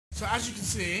So as you can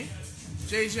see,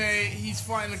 JJ, he's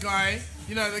fighting the guy.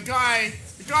 You know, the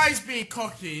guy's being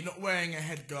cocky, not wearing a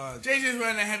head guard. JJ's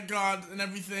wearing a head guard and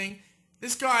everything.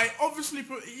 This guy, obviously,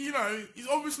 you know, he's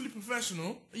obviously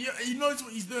professional. He knows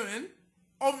what he's doing.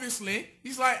 Obviously,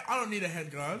 he's like, I don't need a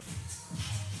head guard.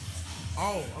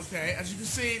 Oh, okay. As you can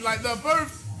see, like they're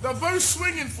both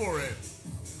swinging for it.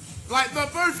 Like they're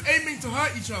both aiming to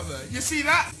hurt each other. You see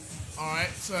that? All right.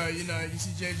 So you know, you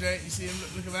see JJ. You see him.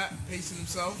 Look at that. Pacing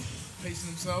himself.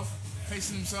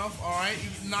 All right.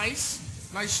 Nice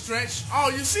stretch. Oh,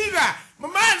 you see that? My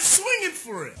man's swinging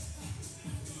for it.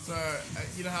 So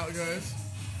you know how it goes.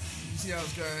 You see how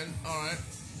it's going. All right.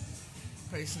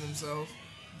 Pacing himself.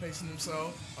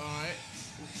 All right.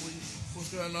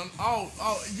 What's going on?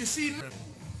 Oh, you see?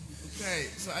 Okay,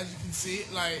 so as you can see,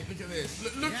 like, look at this.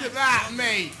 Look at that,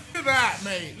 mate.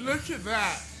 Look at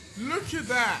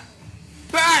that.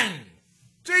 Bang!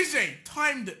 JJ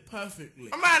timed it perfectly.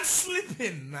 My man's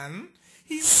slipping, man.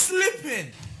 He's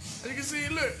slipping. As you can see,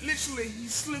 look, literally,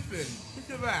 he's slipping. Look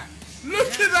at that.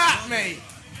 Look at that, mate.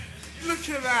 Look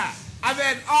at that. And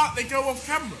then, they go off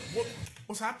camera.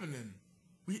 What's happening?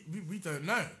 We don't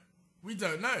know. We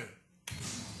don't know.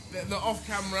 They're off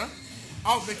camera.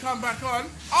 Oh, they come back on.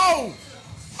 Oh!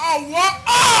 Oh, what?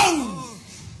 Oh!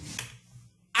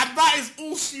 And that is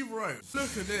all she wrote.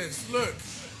 Look at this. Look.